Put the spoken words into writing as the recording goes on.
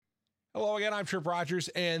Hello again, I'm Tripp Rogers,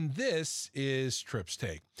 and this is Tripp's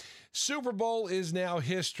Take. Super Bowl is now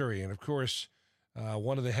history, and of course,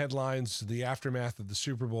 one of the headlines, the aftermath of the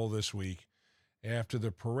Super Bowl this week. After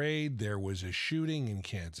the parade, there was a shooting in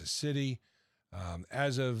Kansas City.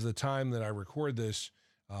 As of the time that I record this,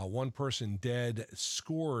 one person dead,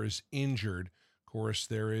 scores injured. Of course,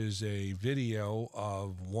 there is a video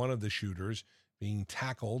of one of the shooters being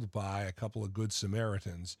tackled by a couple of good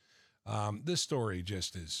Samaritans. This story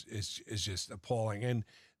just is just appalling. And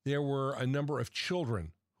there were a number of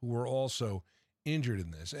children who were also injured in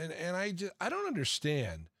this. And I don't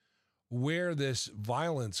understand where this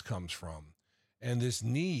violence comes from and this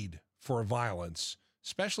need for violence,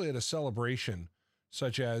 especially at a celebration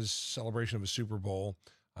such as celebration of a Super Bowl.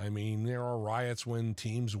 I mean, there are riots when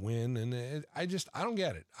teams win, and I don't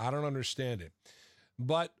get it. I don't understand it.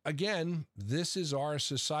 But again, this is our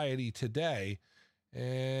society today.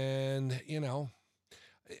 And, you know,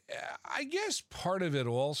 I guess part of it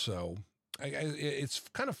also, it's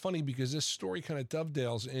kind of funny because this story kind of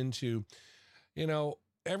dovetails into, you know,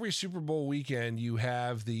 every Super Bowl weekend you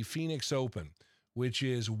have the Phoenix Open, which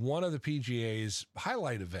is one of the PGA's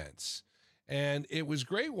highlight events. And it was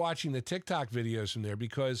great watching the TikTok videos from there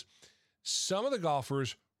because some of the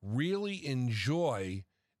golfers really enjoy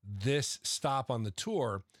this stop on the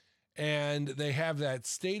tour. And they have that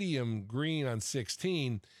stadium green on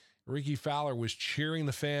 16. Ricky Fowler was cheering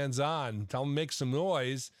the fans on, tell them make some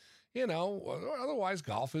noise. You know, otherwise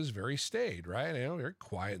golf is very staid, right? You know, very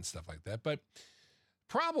quiet and stuff like that. But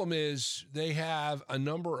problem is they have a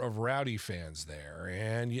number of rowdy fans there,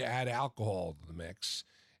 and you add alcohol to the mix,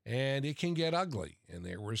 and it can get ugly. And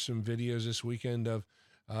there were some videos this weekend of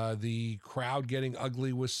the crowd getting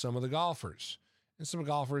ugly with some of the golfers. And some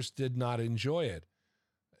golfers did not enjoy it.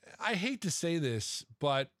 I hate to say this,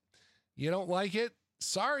 but you don't like it?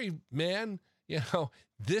 Sorry, man. You know,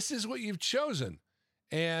 this is what you've chosen.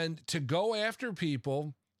 And to go after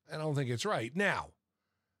people, I don't think it's right. Now,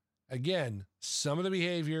 again, some of the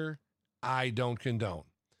behavior I don't condone.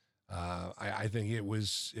 I think it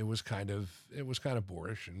was kind of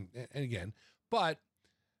boorish and again, but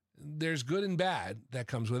there's good and bad that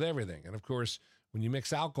comes with everything. And of course, when you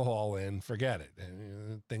mix alcohol in, forget it.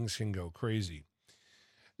 And things can go crazy.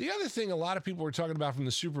 The other thing a lot of people were talking about from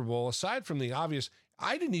the Super Bowl, aside from the obvious,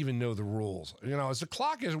 I didn't even know the rules. You know, as the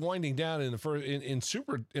clock is winding down in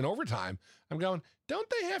overtime, I'm going, don't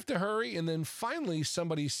they have to hurry? And then finally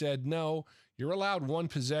somebody said, no, you're allowed one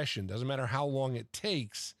possession. Doesn't matter how long it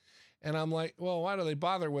takes. And I'm like, well, why do they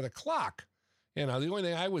bother with a clock? You know, the only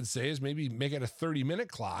thing I would say is maybe make it a 30-minute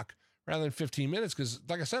clock rather than 15 minutes. Because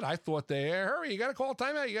like I said, I thought hurry, you got to call a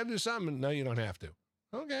timeout. You got to do something. No, you don't have to.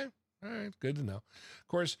 Okay. All right, good to know. Of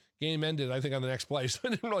course, game ended, I think, on the next play, so it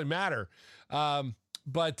didn't really matter.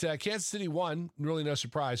 But Kansas City won, really no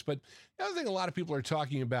surprise. But the other thing a lot of people are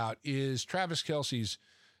talking about is Travis Kelce's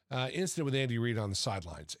incident with Andy Reid on the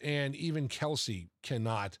sidelines. And even Kelce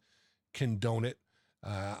cannot condone it.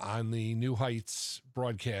 On the New Heights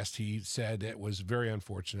broadcast, he said it was very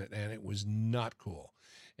unfortunate and it was not cool.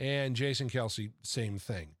 And Jason Kelce, same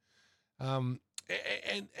thing.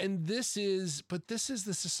 And this is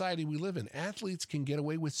the society we live in. Athletes can get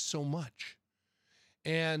away with so much.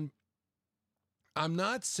 And I'm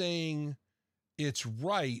not saying it's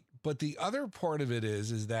right, but the other part of it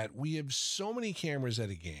is that we have so many cameras at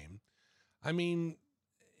a game. I mean,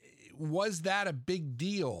 was that a big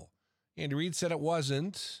deal? Andy Reid said it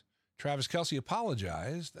wasn't. Travis Kelce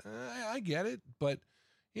apologized. I get it, but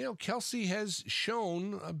you know, Kelce has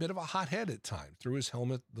shown a bit of a hot head at times. Threw his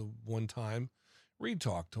helmet the one time Reid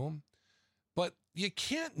talked to him, but you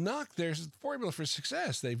can't knock their formula for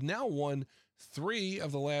success. They've now won 3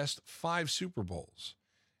 of the last 5 Super Bowls.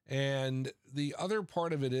 And the other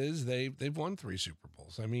part of it is they've won 3 Super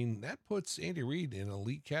Bowls. I mean, that puts Andy Reid in an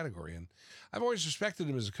elite category. And I've always respected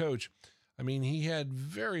him as a coach. I mean, he had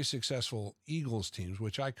very successful Eagles teams,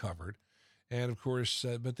 which I covered. And of course,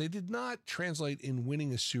 but they did not translate in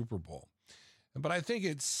winning a Super Bowl. But I think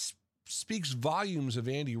it speaks volumes of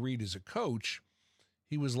Andy Reid as a coach.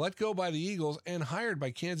 He was let go by the Eagles and hired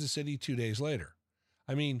by Kansas City 2 days later.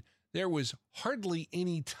 I mean, there was hardly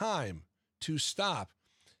any time to stop.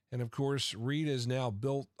 And of course, Reid has now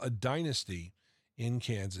built a dynasty in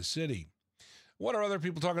Kansas City. What are other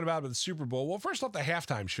people talking about with the Super Bowl? Well, first off, the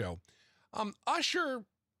halftime show. Usher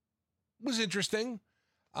was interesting.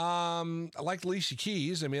 I liked Alicia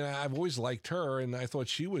Keys. I mean, I've always liked her, and I thought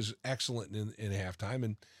she was excellent in halftime.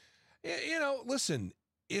 And, you know, listen,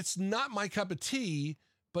 it's not my cup of tea,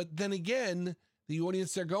 but then again, the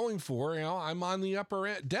audience they're going for, you know, I'm on the upper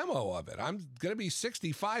end demo of it. I'm going to be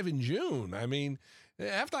 65 in June. I mean, the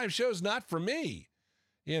halftime show's not for me.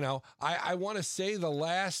 I want to say the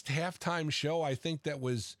last halftime show I think that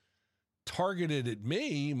was targeted at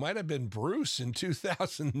me might have been Bruce in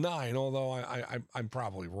 2009, although I'm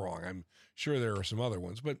probably wrong. I'm sure there are some other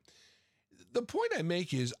ones. But the point I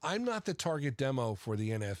make is I'm not the target demo for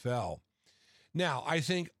the NFL. Now, I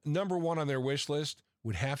think number one on their wish list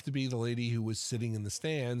would have to be the lady who was sitting in the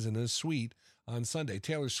stands in a suite on Sunday,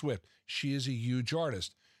 Taylor Swift. She is a huge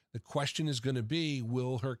artist. The question is going to be,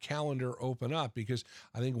 will her calendar open up? Because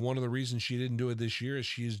I think one of the reasons she didn't do it this year is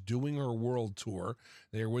she is doing her world tour.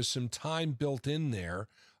 There was some time built in there,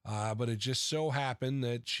 but it just so happened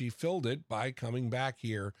that she filled it by coming back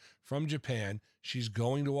here from Japan. She's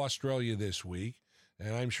going to Australia this week,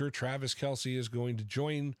 and I'm sure Travis Kelce is going to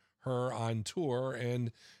join her on tour,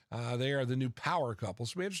 and they are the new power couple.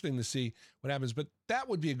 So it'll be interesting to see what happens, but that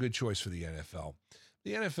would be a good choice for the NFL.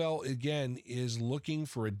 The NFL, again, is looking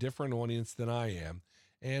for a different audience than I am,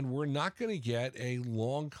 and we're not going to get a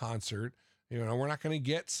long concert. We're not going to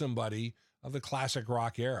get somebody of the classic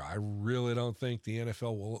rock era. I really don't think the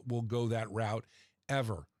NFL will go that route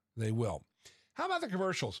ever. They will. How about the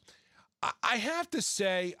commercials? I have to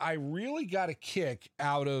say I really got a kick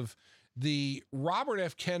out of the Robert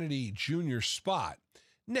F. Kennedy Jr. spot.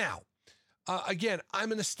 Now, again,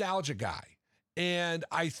 I'm a nostalgia guy. And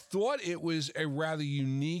I thought it was a rather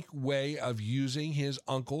unique way of using his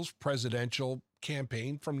uncle's presidential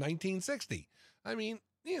campaign from 1960. I mean,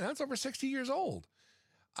 it's over 60 years old.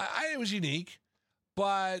 It was unique,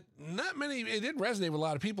 but it didn't resonate with a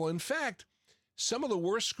lot of people. In fact, some of the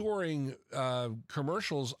worst scoring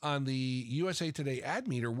commercials on the USA Today ad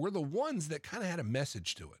meter were the ones that kind of had a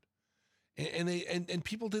message to it. And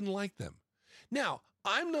people didn't like them. Now,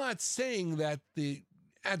 I'm not saying that the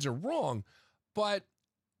ads are wrong, but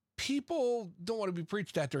people don't want to be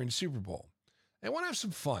preached at during the Super Bowl. They want to have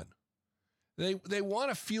some fun. They want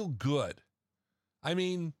to feel good. I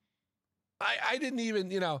mean, I didn't even,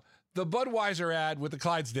 the Budweiser ad with the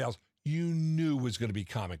Clydesdales, you knew was going to be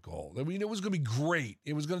comic gold. I mean, it was going to be great.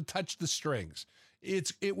 It was going to touch the strings.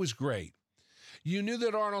 It was great. You knew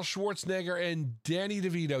that Arnold Schwarzenegger and Danny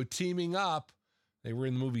DeVito teaming up, they were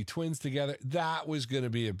in the movie Twins together, that was going to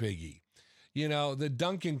be a biggie. The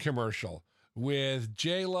Dunkin' commercial with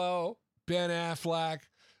J-Lo, Ben Affleck,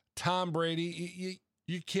 Tom Brady,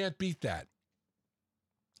 you can't beat that.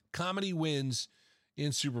 Comedy wins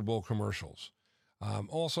in Super Bowl commercials.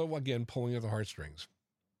 Also, again, pulling at the heartstrings.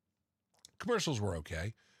 Commercials were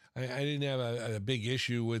okay. I didn't have a big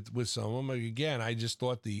issue with some of them. Again, I just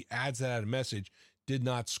thought the ads that had a message did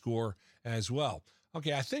not score as well.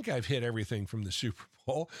 Okay, I think I've hit everything from the Super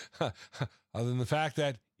Bowl, other than the fact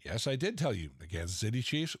that, yes, I did tell you the Kansas City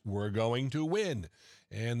Chiefs were going to win,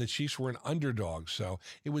 and the Chiefs were an underdog. So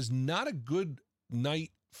it was not a good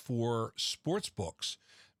night for sports books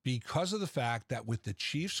because of the fact that with the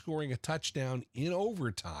Chiefs scoring a touchdown in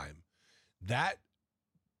overtime, that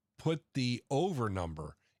put the over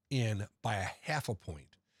number in by a half a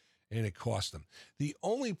point, and it cost them. The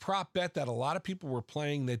only prop bet that a lot of people were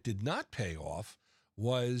playing that did not pay off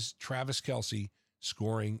was Travis Kelce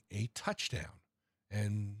scoring a touchdown.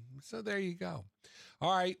 And so there you go.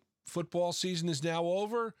 All right, football season is now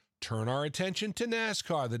over. Turn our attention to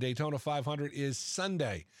NASCAR. The Daytona 500 is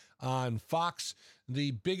Sunday on Fox,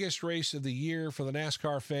 the biggest race of the year for the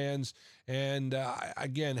NASCAR fans. And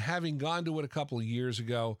again, having gone to it a couple of years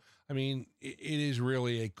ago, I mean, it is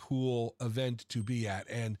really a cool event to be at.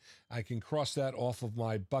 And I can cross that off of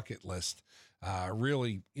my bucket list.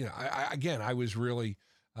 Really, I was really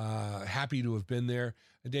happy to have been there.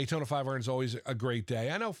 The Daytona 500 is always a great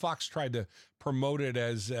day. I know Fox tried to promote it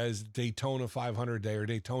as Daytona 500 Day or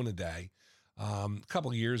Daytona Day a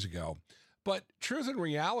couple of years ago. But truth and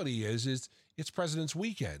reality is it's President's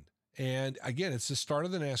Weekend. And again, it's the start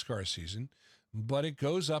of the NASCAR season, but it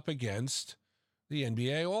goes up against the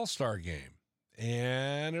NBA All-Star Game.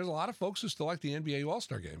 And there's a lot of folks who still like the NBA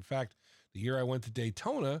All-Star Game. In fact, the year I went to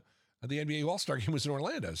Daytona, the NBA All-Star Game was in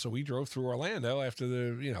Orlando. So we drove through Orlando after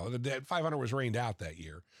the 500 was rained out that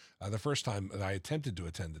year. The first time that I attempted to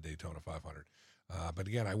attend the Daytona 500. But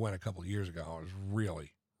again, I went a couple of years ago. It was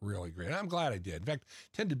really, really great. And I'm glad I did. In fact,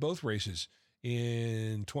 attended both races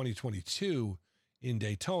in 2022 in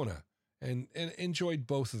Daytona and enjoyed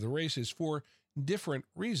both of the races for different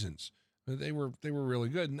reasons. They were really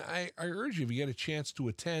good. And I urge you, if you get a chance to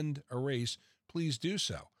attend a race, please do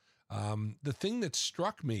so. The thing that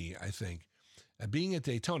struck me, I think, being at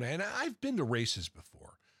Daytona, and I've been to races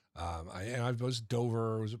before. I was at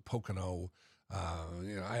Dover, I was at Pocono.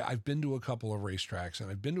 I've been to a couple of racetracks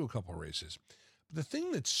and I've been to a couple of races. But the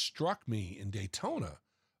thing that struck me in Daytona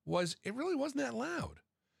was it really wasn't that loud,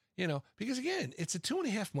 because again, it's a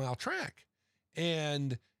 2.5 mile track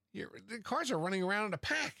and the cars are running around in a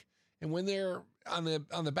pack. And when they're on the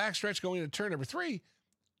backstretch going to turn number 3,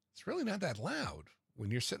 it's really not that loud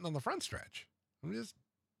when you're sitting on the front stretch. I mean,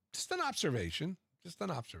 just an observation. Just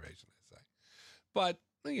an observation, I say. But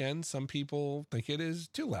again, some people think it is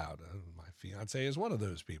too loud. My fiance is one of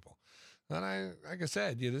those people. And like I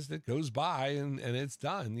said, it goes by and it's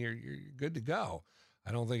done. You're good to go.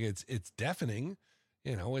 I don't think it's deafening.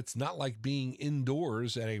 It's not like being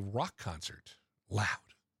indoors at a rock concert. Loud.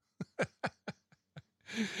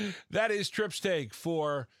 That is Tripp's Take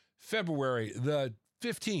for February the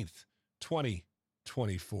 15th,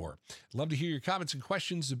 2024. Love to hear your comments and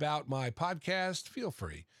questions about my podcast. Feel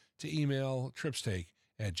free to email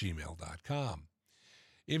trippstake@gmail.com.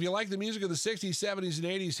 If you like the music of the 60s, 70s, and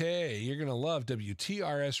 80s, hey, you're going to love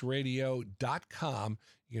WTRSradio.com.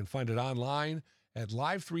 You can find it online at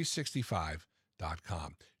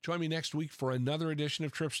live365.com. Join me next week for another edition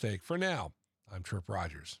of Tripp's Take. For now, I'm Tripp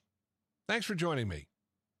Rogers. Thanks for joining me.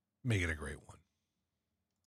 Make it a great one.